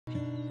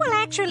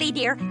Actually,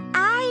 dear,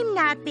 I'm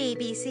not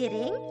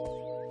babysitting.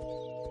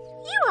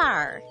 You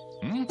are.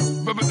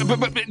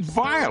 But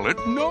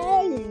Violet,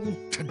 no!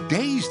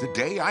 Today's the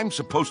day I'm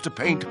supposed to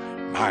paint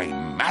my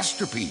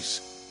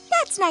masterpiece.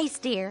 That's nice,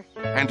 dear.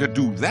 And to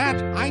do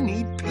that, I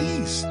need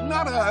peace,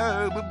 not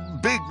a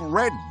big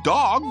red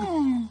dog.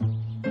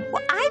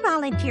 Well, I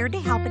volunteered to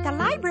help at the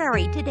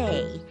library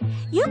today.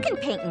 You can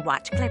paint and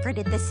watch Clifford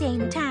at the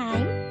same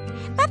time.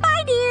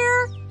 Bye-bye,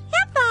 dear.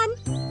 Have fun.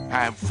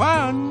 Have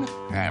fun?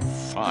 Have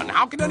fun.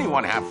 How can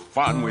anyone have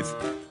fun with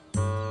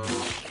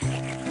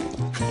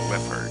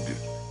Clifford?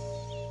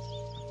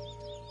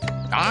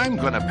 I'm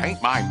gonna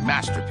paint my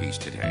masterpiece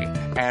today,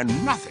 and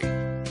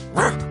nothing,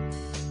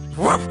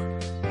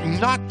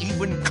 not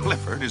even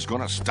Clifford, is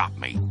gonna stop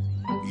me.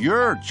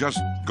 You're just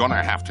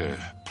gonna have to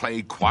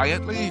play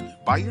quietly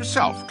by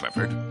yourself,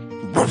 Clifford.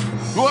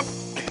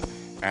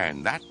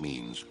 And that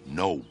means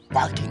no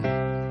barking.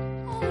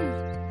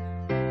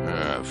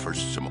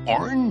 First some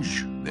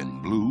orange, then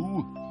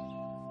blue,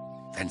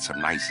 then some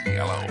nice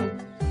yellow,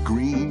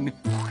 green.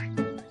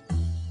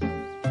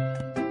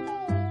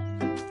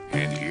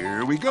 And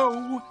here we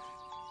go.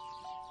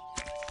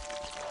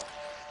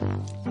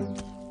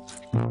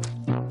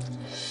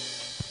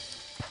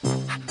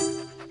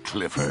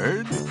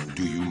 Clifford,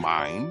 do you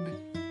mind?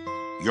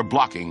 You're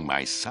blocking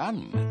my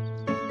sun.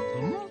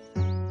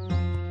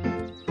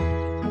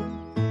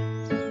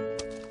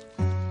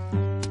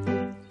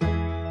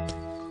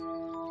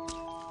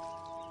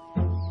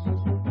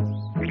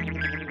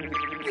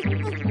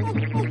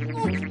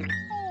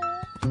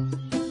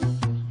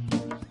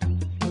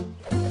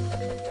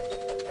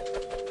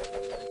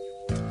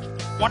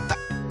 What the?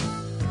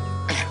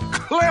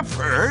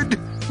 Clifford,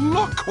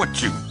 look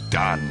what you've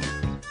done.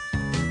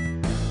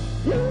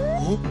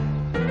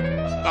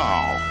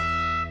 Oh.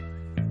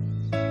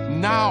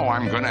 Now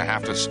I'm gonna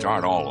have to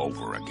start all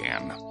over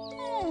again.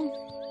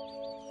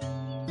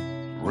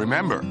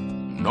 Remember,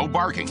 no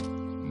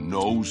barking,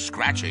 no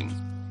scratching.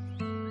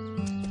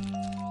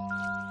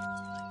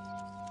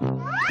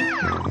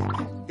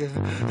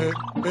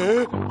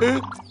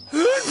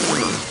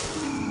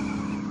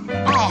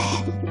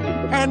 Oh,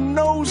 and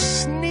no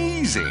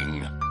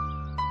sneezing.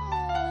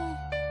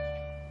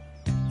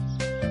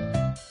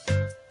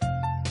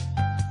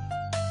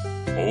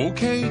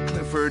 Okay,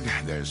 Clifford,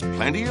 there's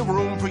plenty of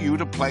room for you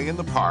to play in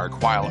the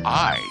park while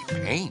I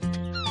paint.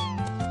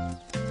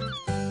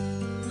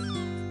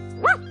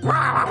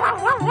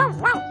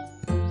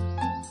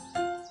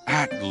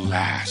 At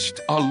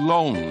last,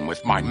 alone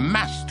with my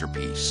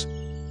masterpiece.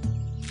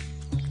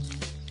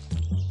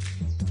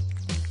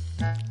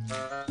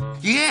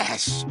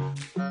 Yes!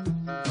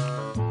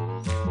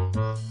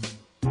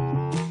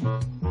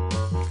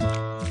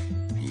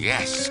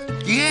 Yes!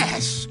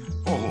 Yes!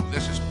 Oh,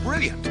 this is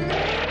brilliant!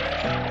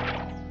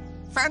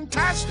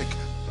 Fantastic!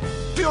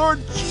 Pure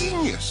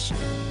genius!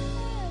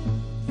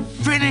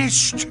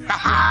 Finished!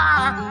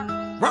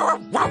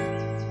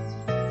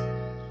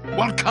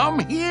 Well, come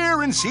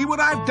here and see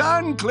what I've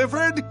done,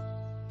 Clifford!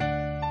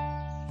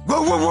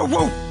 Whoa, whoa, whoa,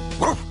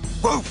 whoa!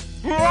 Whoa,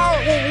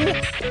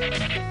 whoa!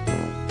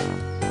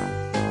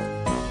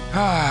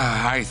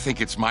 I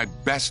think it's my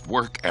best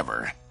work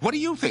ever. What do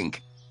you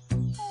think?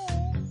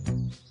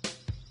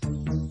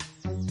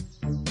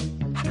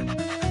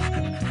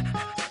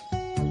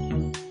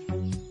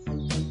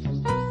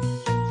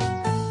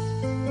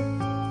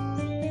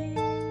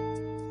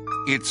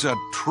 It's a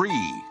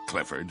tree,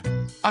 Clifford.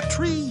 A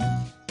tree.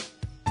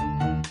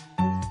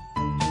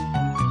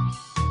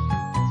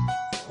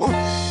 Whoa.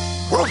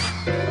 Whoa.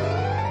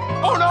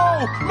 Oh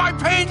no! My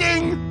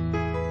painting!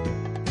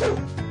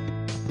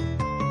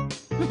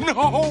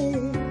 No!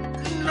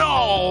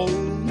 No!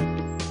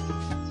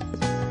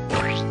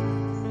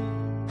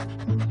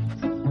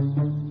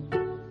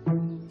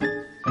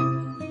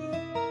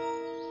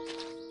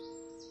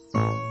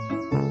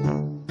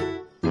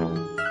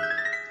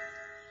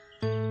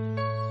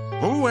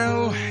 Oh,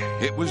 well,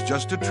 it was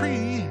just a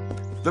tree.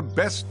 The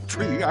best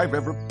tree I've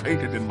ever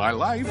painted in my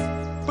life,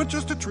 but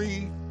just a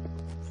tree.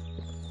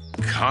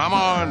 Come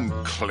on,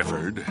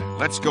 Clifford.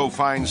 Let's go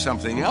find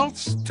something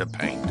else to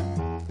paint.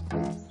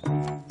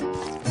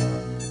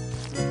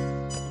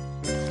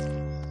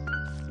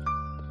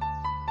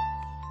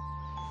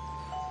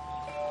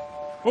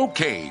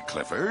 Okay,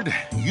 Clifford,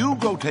 you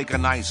go take a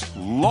nice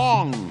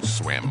long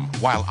swim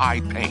while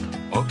I paint.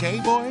 Okay,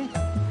 boy?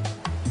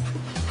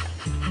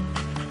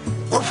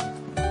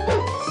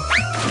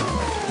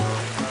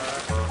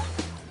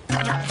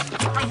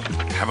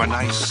 Have a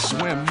nice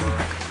swim.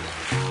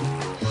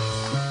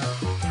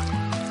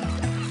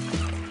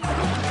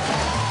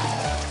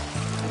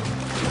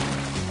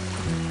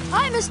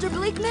 Hi, Mr.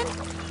 Bleakman.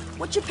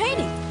 What you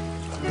painting?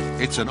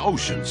 It's an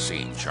ocean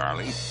scene,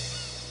 Charlie.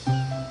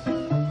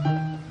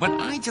 But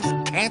I just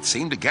can't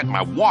seem to get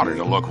my water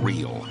to look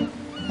real.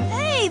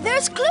 Hey,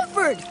 there's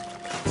Clifford.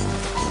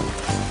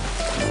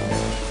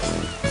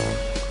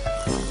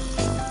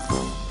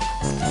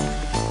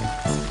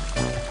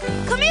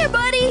 Come here,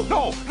 buddy.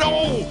 No,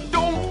 no,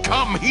 don't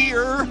come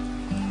here.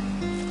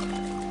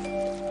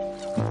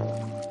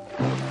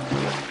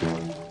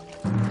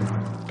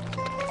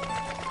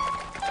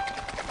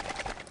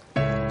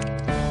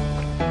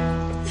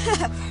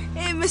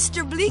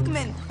 Mr.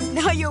 Bleakman,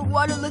 now your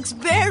water looks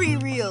very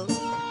real.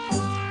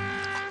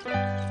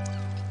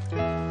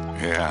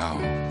 Yeah,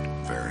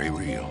 very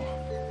real.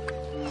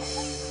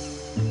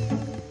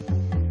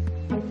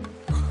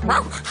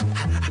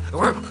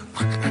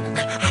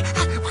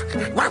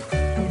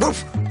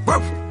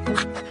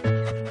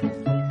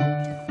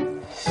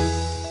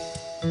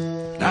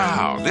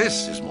 Now,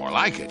 this is more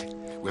like it.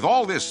 With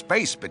all this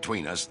space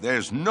between us,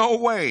 there's no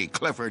way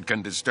Clifford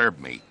can disturb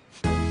me.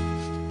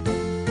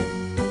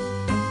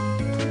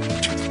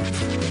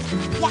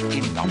 What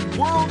in the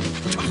world?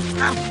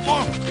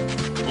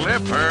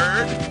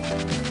 Clifford!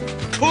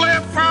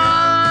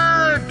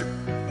 Clifford!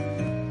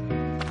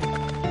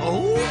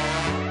 Oh?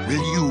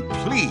 Will you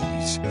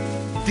please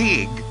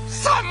dig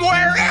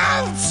somewhere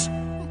else?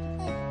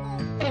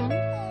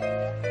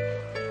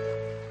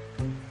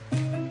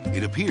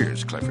 It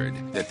appears, Clifford,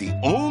 that the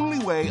only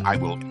way I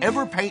will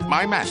ever paint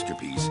my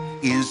masterpiece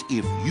is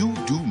if you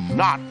do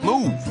not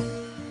move.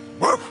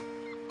 Woof!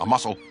 A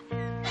muscle.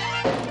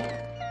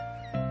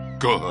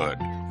 Good.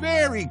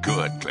 Very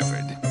good,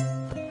 Clifford.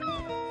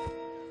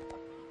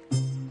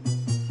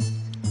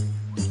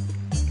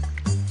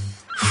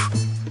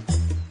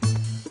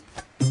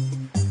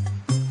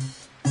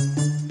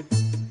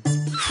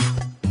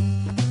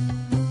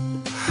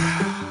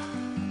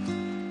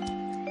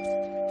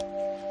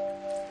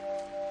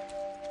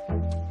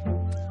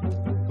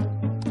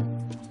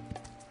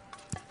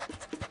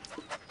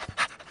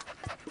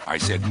 I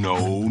said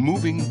no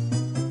moving.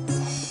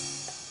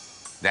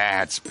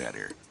 That's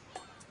better.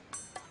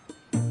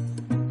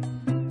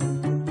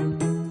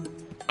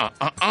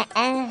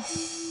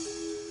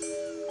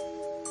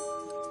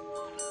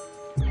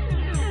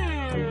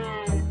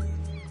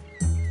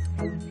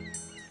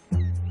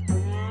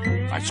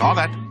 I saw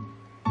that.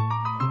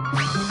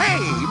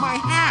 Hey, my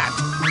hat!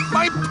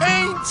 My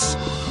paints!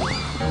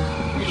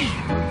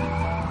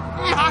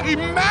 My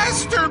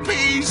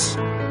masterpiece!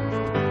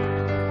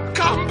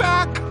 Come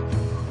back!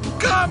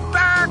 Come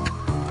back!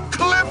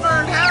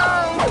 Clifford,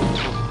 help!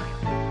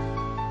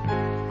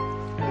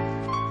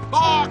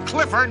 Oh,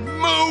 Clifford,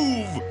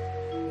 move!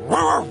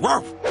 Woof,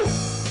 woof.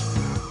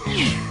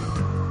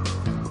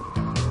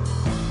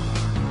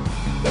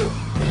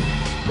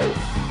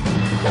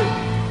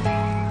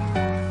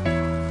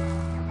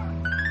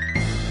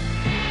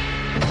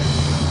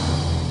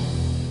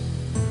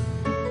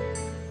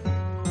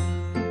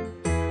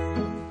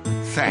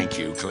 Thank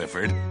you,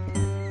 Clifford.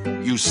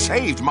 You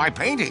saved my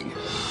painting.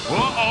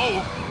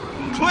 Uh-oh!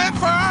 Clifford!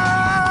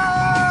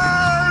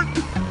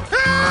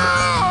 Help!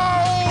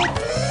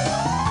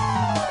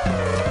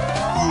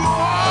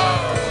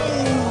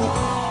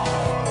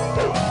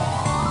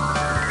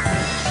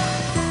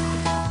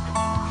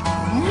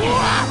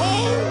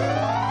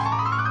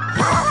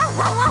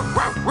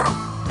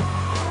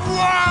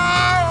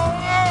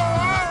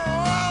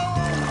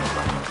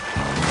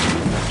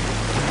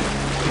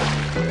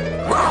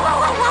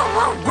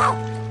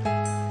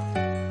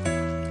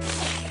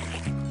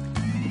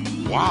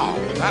 Wow,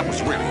 that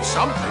was really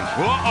something.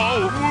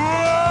 Uh-oh!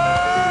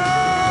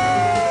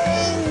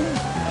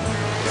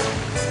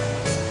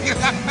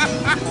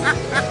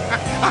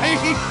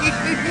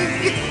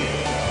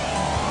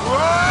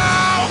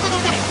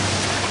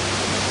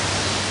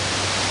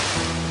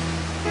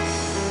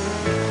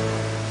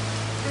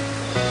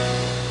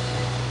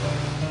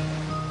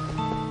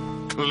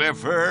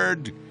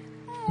 Clifford,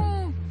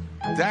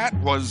 that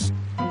was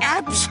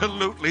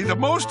absolutely the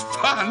most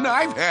fun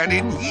I've had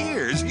in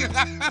years.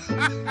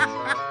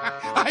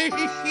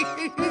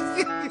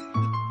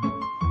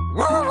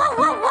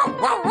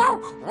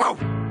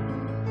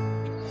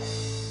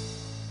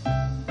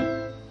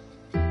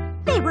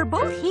 They were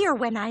both here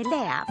when I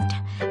left.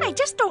 I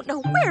just don't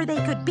know where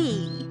they could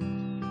be.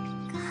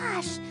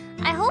 Gosh,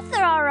 I hope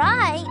they're all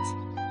right.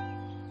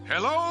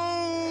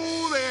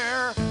 Hello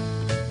there.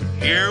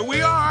 Here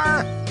we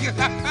are.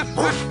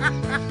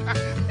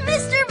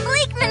 Mr.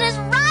 Bleakman is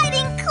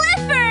riding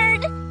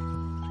Clifford!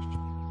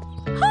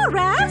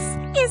 Horace,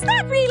 is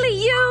that really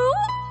you?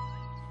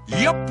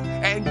 Yep,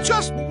 and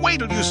just wait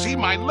till you see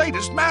my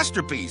latest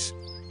masterpiece.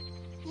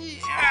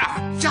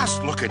 Yeah,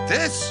 just look at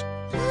this.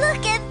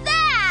 Look at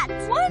that!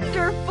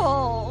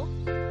 Wonderful.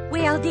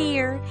 Well,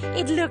 dear,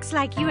 it looks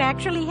like you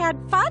actually had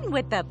fun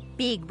with the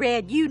big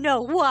red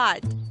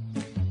you-know-what.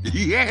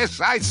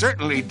 Yes, I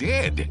certainly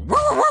did.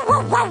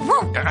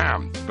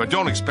 But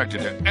don't expect it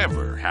to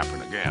ever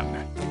happen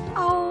again.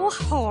 Oh,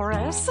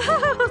 Horace.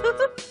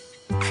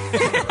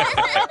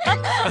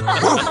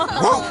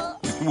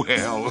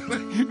 Well,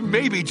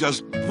 maybe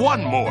just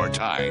one more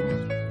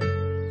time.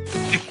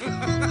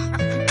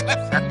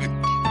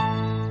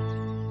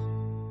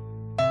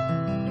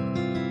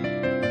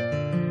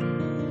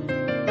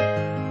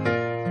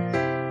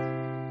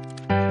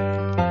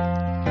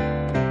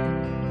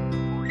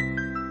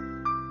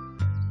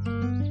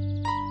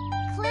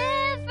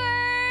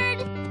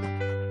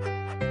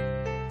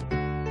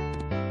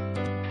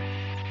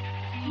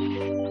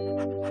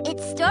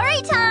 It's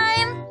story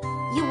time!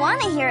 You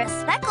want to hear a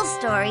Speckle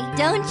story,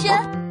 don't you?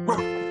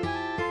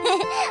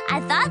 I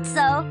thought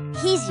so.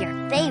 He's your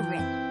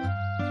favorite.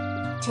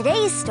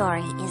 Today's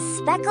story is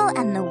Speckle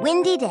and the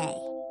Windy Day.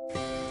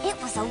 It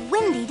was a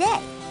windy day,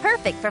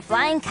 perfect for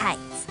flying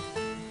kites.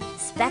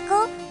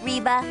 Speckle,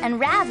 Reba, and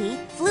Ravi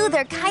flew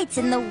their kites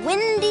in the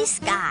windy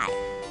sky.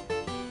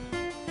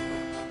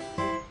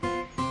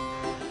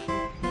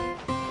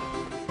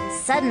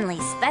 Suddenly,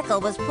 Speckle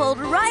was pulled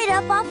right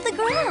up off the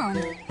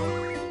ground.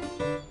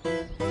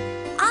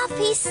 Off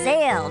he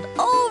sailed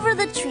over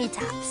the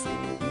treetops.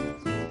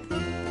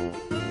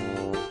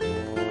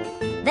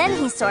 Then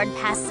he soared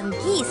past some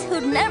geese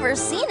who'd never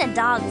seen a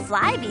dog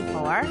fly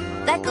before.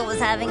 Speckle was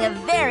having a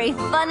very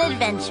fun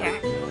adventure.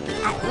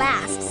 At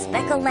last,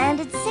 Speckle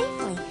landed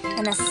safely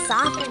in a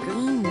soft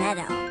green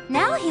meadow.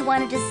 Now he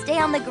wanted to stay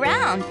on the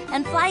ground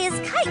and fly his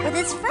kite with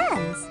his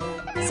friends.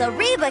 So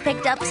Reba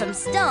picked up some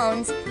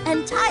stones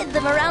and tied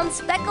them around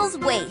Speckle's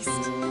waist.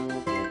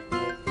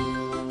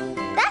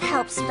 That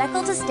helped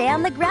Speckle to stay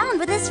on the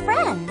ground with his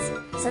friends,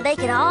 so they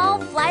could all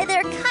fly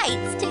their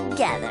kites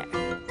together.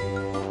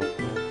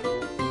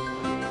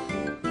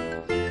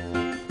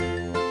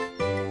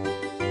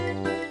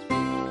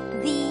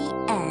 The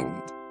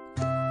end.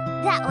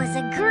 That was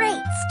a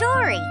great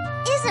story.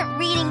 Isn't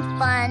reading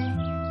fun?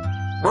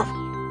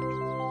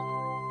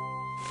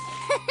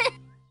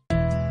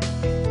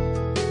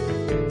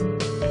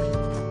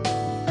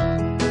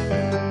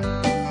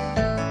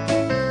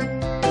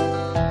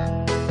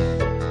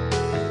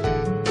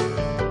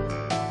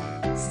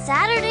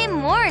 Saturday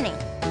morning.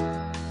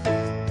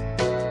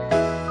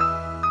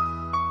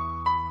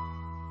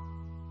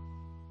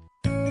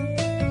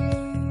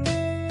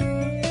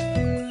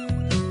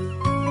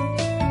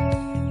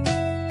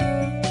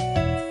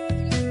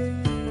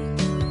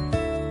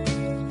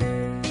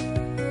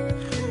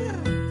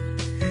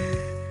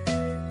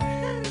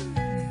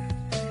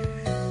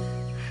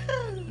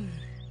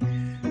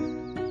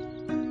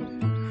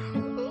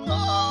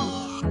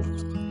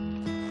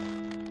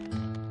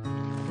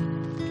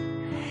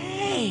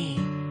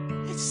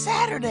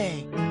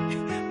 Saturday.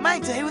 My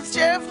day with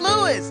Sheriff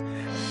Lewis.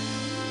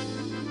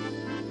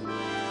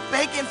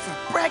 Bacon for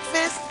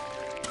breakfast.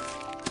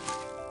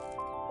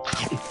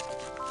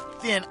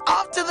 Then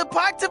off to the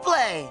park to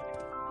play.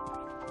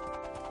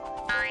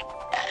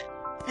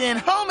 Then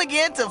home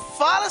again to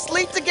fall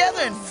asleep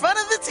together in front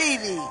of the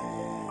TV.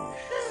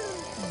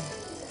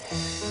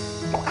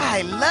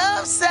 I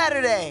love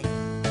Saturday.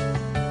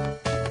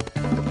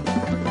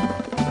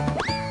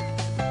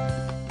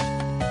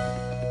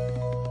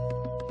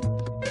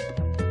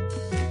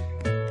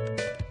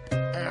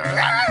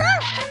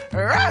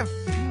 Where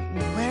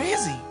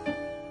is he?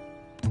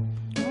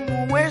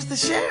 Where's the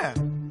sheriff?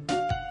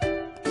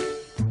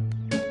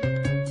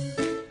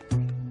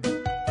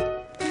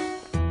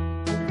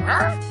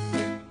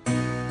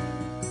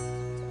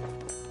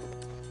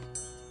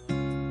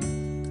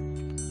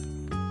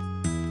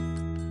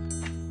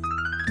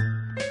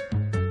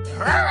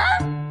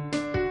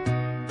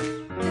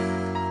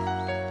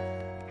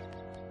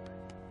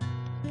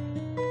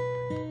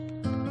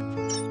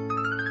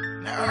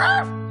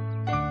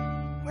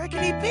 Where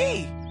can he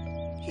be?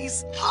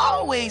 He's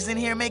always in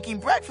here making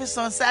breakfast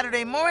on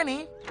Saturday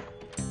morning.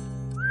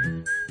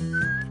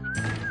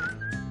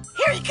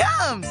 Here he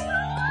comes!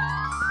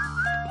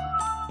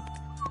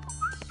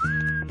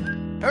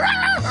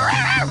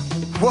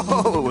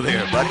 Whoa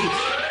there, buddy.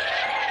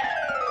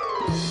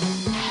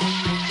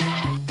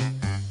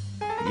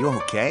 You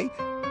okay?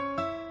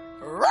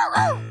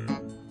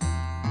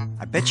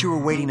 I bet you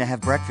were waiting to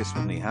have breakfast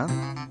with me, huh?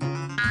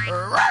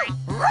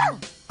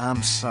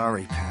 I'm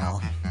sorry,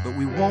 pal, but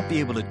we won't be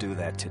able to do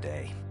that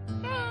today.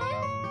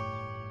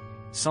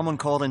 Someone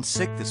called in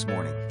sick this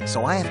morning,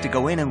 so I have to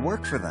go in and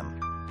work for them.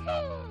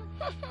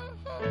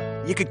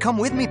 You could come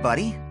with me,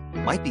 buddy.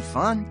 Might be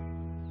fun.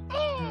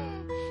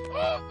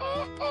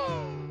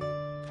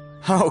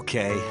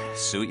 Okay,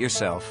 suit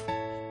yourself.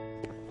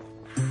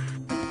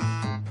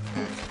 I'll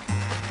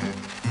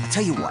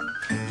tell you what,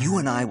 you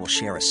and I will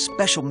share a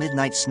special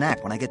midnight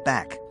snack when I get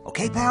back.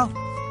 Okay, pal?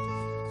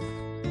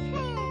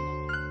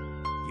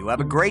 You have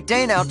a great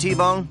day now,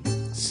 T-Bone.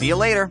 See you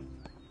later.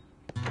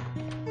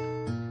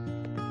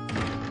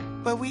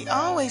 But we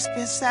always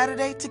spend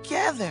Saturday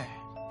together.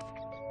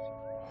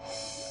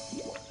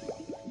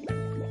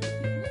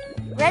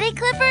 Ready,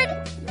 Clifford?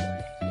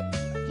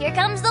 Here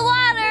comes the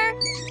water.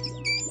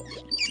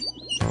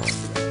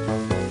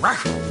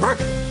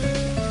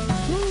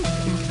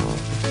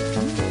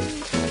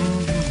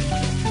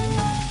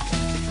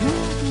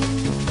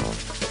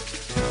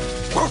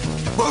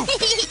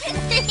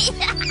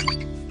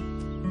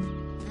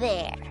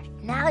 There.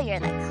 Now you're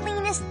the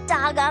cleanest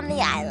dog on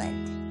the island.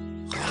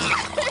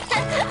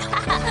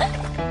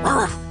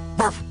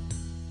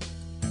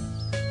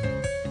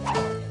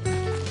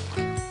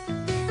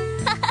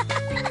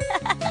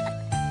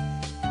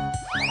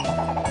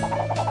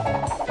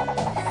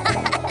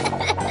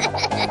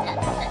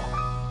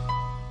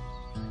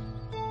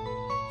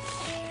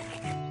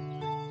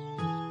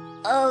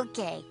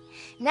 Okay,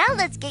 now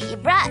let's get you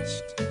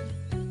brushed.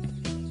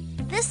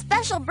 This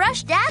special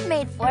brush Dad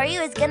made for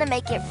you is gonna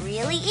make it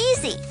really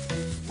easy.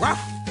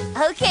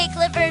 Okay,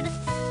 Clifford,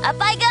 up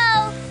I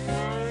go.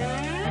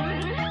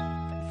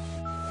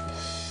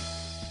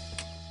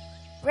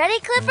 Ready,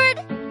 Clifford?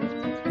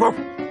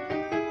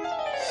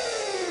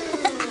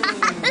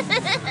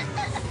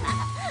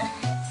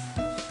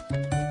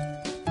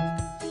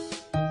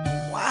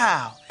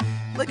 Wow,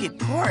 look at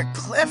poor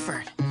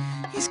Clifford.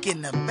 He's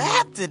getting a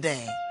bath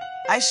today.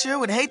 I sure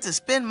would hate to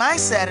spend my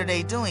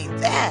Saturday doing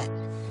that.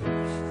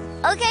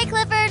 Okay,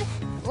 Clifford,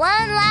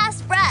 one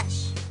last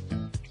brush.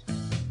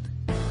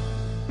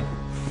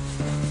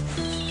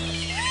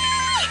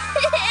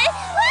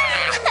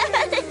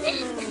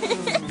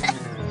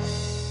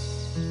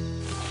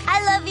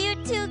 I love you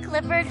too,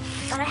 Clifford,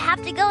 but I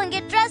have to go and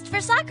get dressed for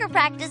soccer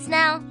practice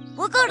now.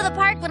 We'll go to the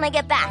park when I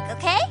get back,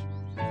 okay?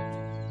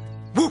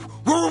 Woof,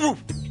 woof,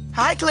 woof.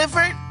 Hi,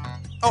 Clifford.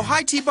 Oh,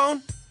 hi,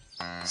 T-Bone.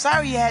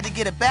 Sorry you had to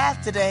get a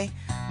bath today.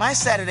 My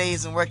Saturday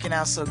isn't working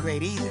out so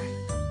great either.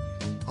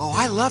 Oh,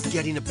 I love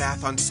getting a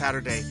bath on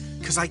Saturday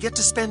because I get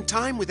to spend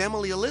time with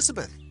Emily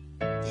Elizabeth.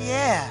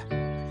 Yeah,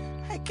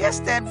 I guess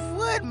that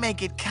would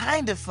make it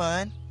kind of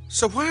fun.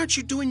 So why aren't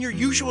you doing your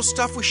usual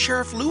stuff with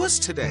Sheriff Lewis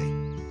today?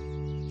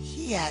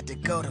 He had to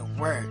go to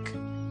work.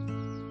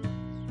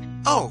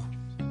 Oh,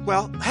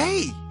 well,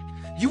 hey,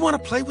 you want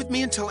to play with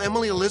me until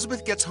Emily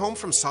Elizabeth gets home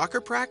from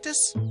soccer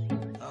practice?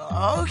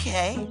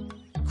 Okay.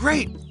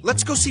 Great,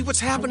 let's go see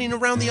what's happening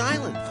around the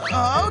island.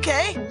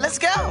 Okay, let's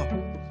go.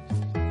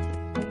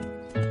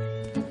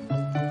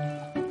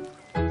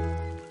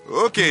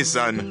 Okay,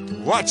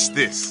 son, watch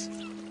this.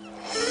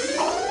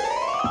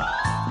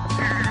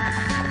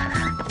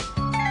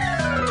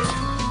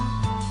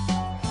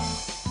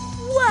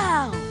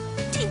 Wow!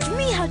 Teach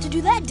me how to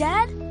do that,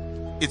 Dad.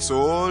 It's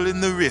all in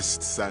the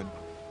wrist, son.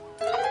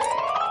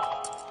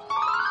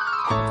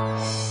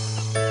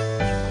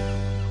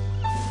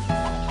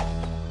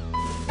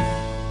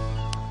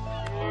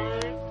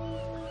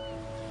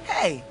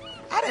 Hey,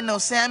 I didn't know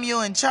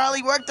Samuel and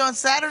Charlie worked on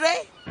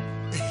Saturday.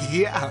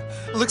 Yeah,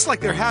 looks like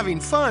they're having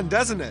fun,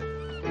 doesn't it?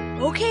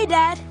 Okay,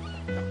 Dad.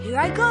 Here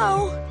I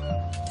go.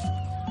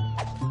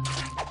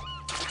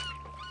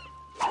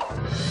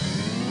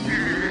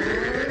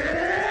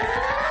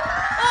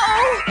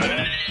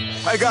 Uh-oh!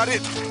 I got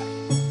it.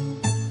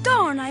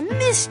 Darn, I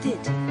missed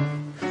it.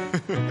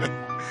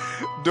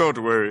 Don't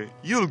worry,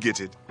 you'll get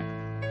it.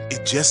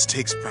 It just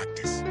takes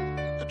practice.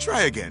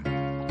 Try again.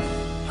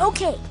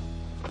 Okay.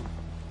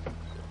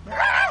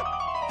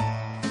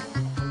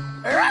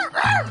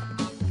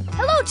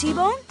 Hello,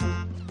 T-Bone.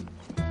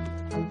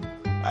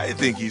 I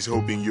think he's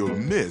hoping you'll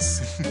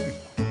miss.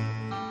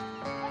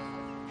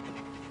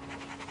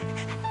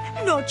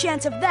 No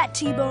chance of that,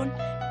 T-Bone.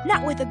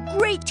 Not with a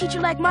great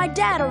teacher like my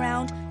dad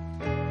around.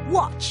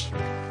 Watch.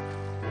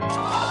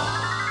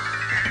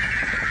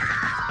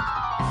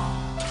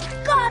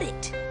 Got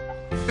it.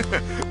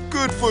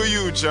 Good for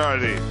you,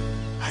 Charlie.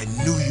 I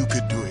knew you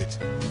could do it.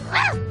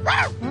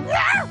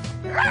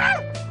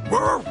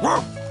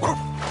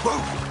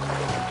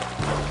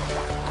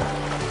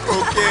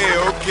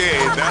 Okay,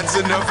 that's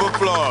enough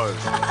applause.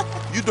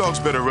 You dogs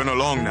better run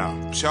along now.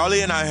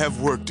 Charlie and I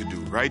have work to do,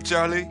 right,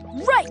 Charlie?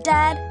 Right,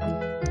 Dad.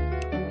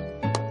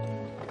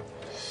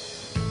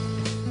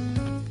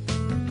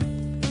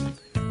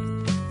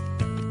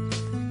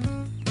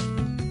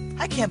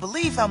 I can't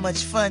believe how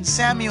much fun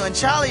Samuel and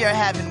Charlie are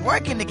having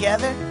working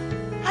together.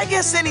 I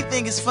guess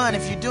anything is fun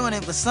if you're doing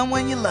it with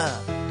someone you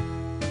love.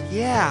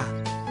 Yeah.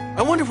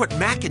 I wonder what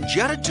Mac and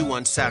Jetta do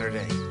on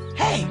Saturday.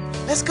 Hey,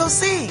 let's go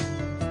see.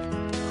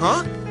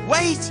 Huh?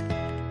 Wait!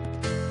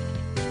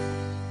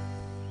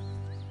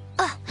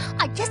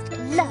 I just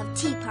love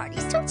tea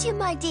parties, don't you,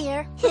 my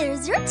dear?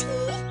 Here's your tea.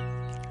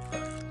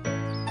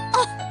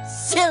 Oh,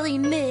 silly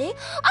me.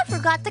 I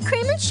forgot the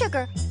cream and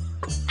sugar.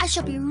 I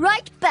shall be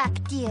right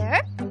back,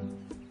 dear.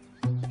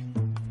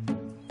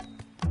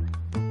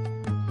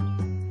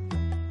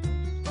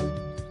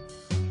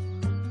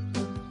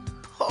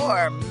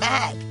 Poor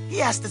Mac. He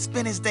has to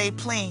spend his day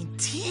playing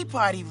Tea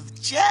Party with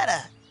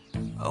Jetta.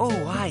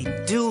 Oh, I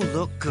do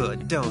look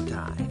good, don't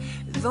I?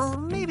 Though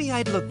maybe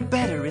I'd look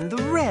better in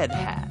the red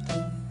hat.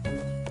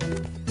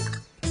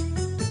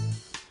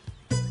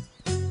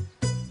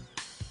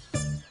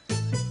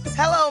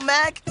 Hello,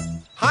 Mac.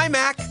 Hi,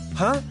 Mac.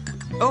 Huh?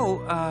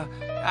 Oh,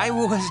 I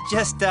was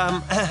just,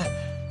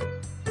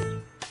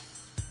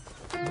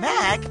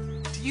 Mac,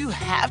 do you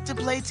have to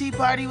play Tea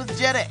Party with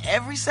Jetta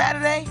every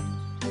Saturday?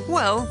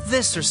 Well,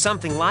 this or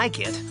something like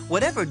it.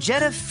 Whatever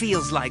Jetta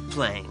feels like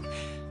playing.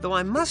 Though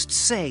I must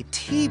say,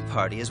 Tea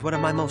Party is one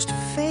of my most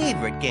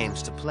favorite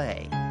games to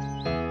play.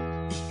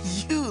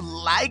 You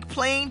like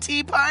playing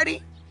Tea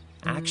Party?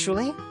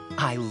 Actually,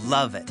 I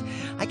love it.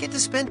 I get to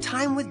spend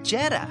time with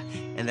Jetta,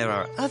 and there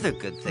are other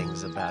good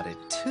things about it,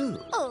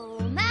 too. Oh,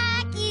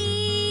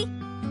 Mackie!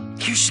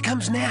 Here she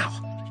comes now.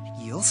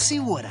 You'll see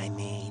what I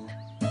mean.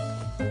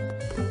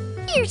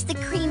 Here's the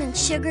cream and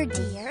sugar,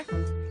 dear.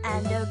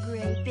 And a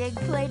great big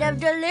plate of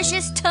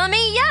delicious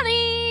tummy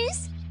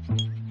yummies.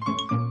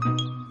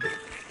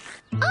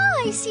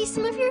 I see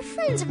some of your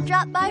friends have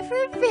dropped by for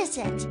a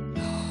visit.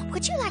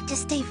 Would you like to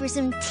stay for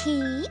some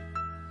tea?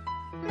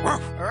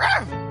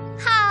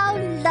 How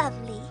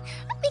lovely.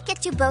 Let me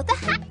get you both a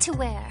hat to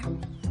wear.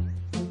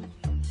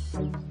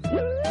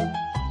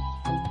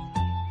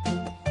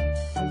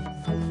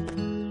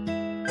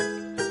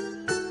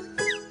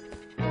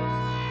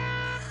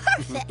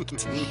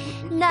 Perfect.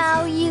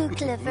 Now you,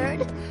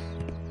 Clifford.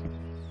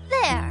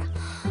 There.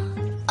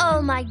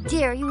 Oh, my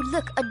dear, you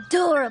look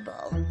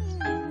adorable.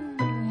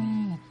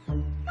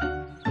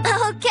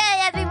 Okay,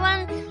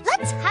 everyone,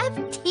 let's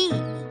have tea.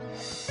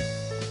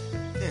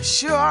 There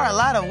sure are a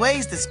lot of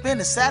ways to spend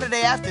a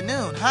Saturday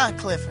afternoon, huh,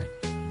 Clifford?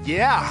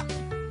 Yeah.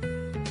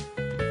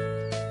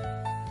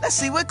 Let's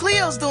see what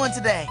Cleo's doing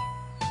today.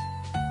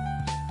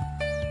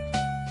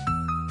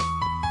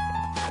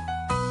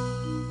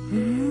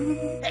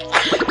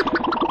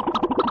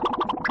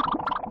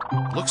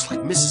 Looks like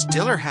Mrs.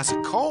 Diller has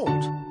a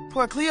cold.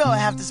 Poor Cleo will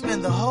have to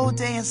spend the whole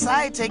day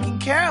inside taking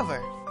care of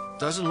her.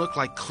 Doesn't look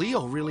like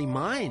Cleo really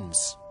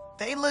minds.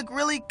 They look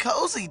really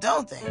cozy,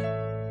 don't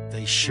they?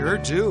 They sure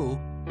do.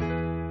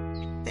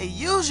 They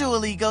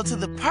usually go to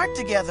the park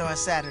together on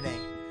Saturday.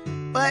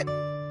 But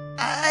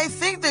I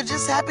think they're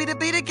just happy to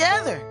be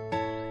together.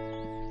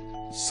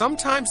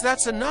 Sometimes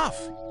that's enough.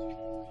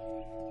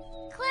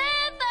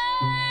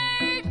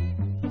 Clifford!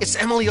 It's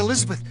Emily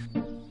Elizabeth.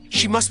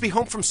 She must be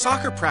home from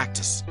soccer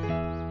practice.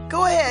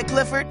 Go ahead,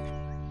 Clifford.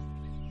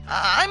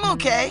 I'm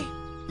okay.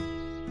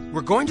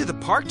 We're going to the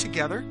park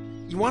together.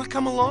 You want to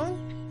come along?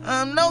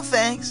 No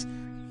thanks.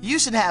 You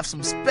should have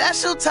some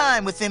special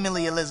time with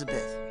Emily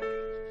Elizabeth.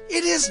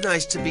 It is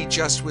nice to be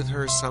just with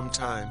her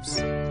sometimes.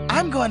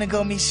 I'm going to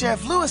go meet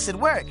Sheriff Lewis at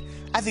work.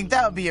 I think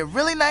that would be a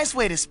really nice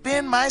way to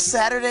spend my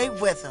Saturday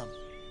with him.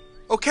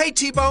 Okay,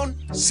 T-Bone.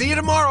 See you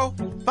tomorrow.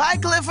 Bye,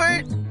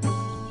 Clifford.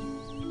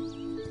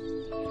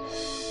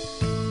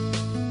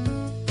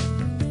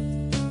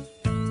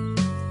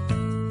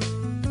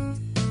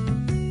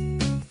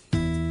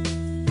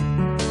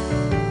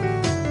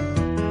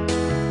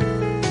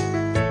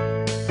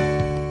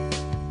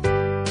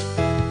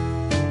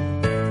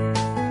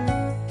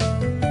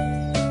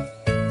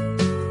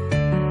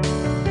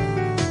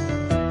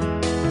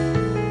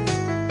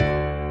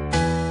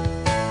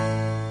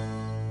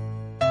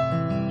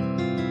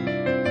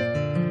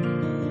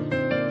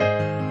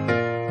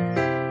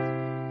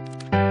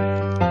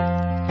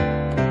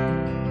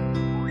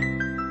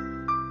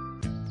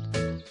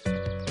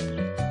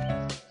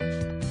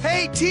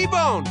 Hey,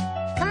 T-Bone!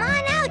 Come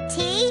on out,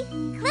 T.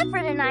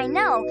 Clifford and I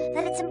know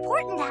that it's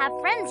important to have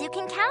friends you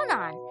can count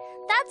on.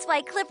 That's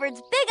why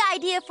Clifford's big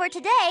idea for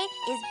today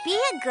is be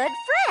a good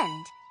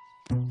friend.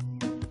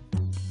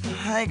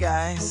 Hi,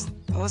 guys.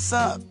 What's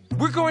up?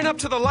 We're going up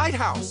to the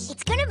lighthouse.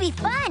 It's gonna be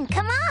fun.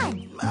 Come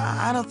on.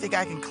 I don't think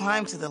I can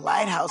climb to the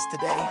lighthouse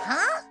today.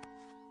 Huh?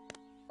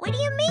 What do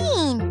you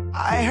mean?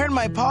 I hurt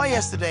my paw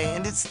yesterday,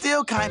 and it's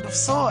still kind of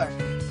sore.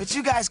 But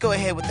you guys go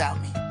ahead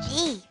without me.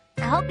 Gee,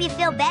 I hope you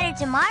feel better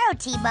tomorrow,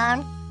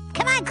 T-Bone.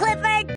 Come on, Clifford.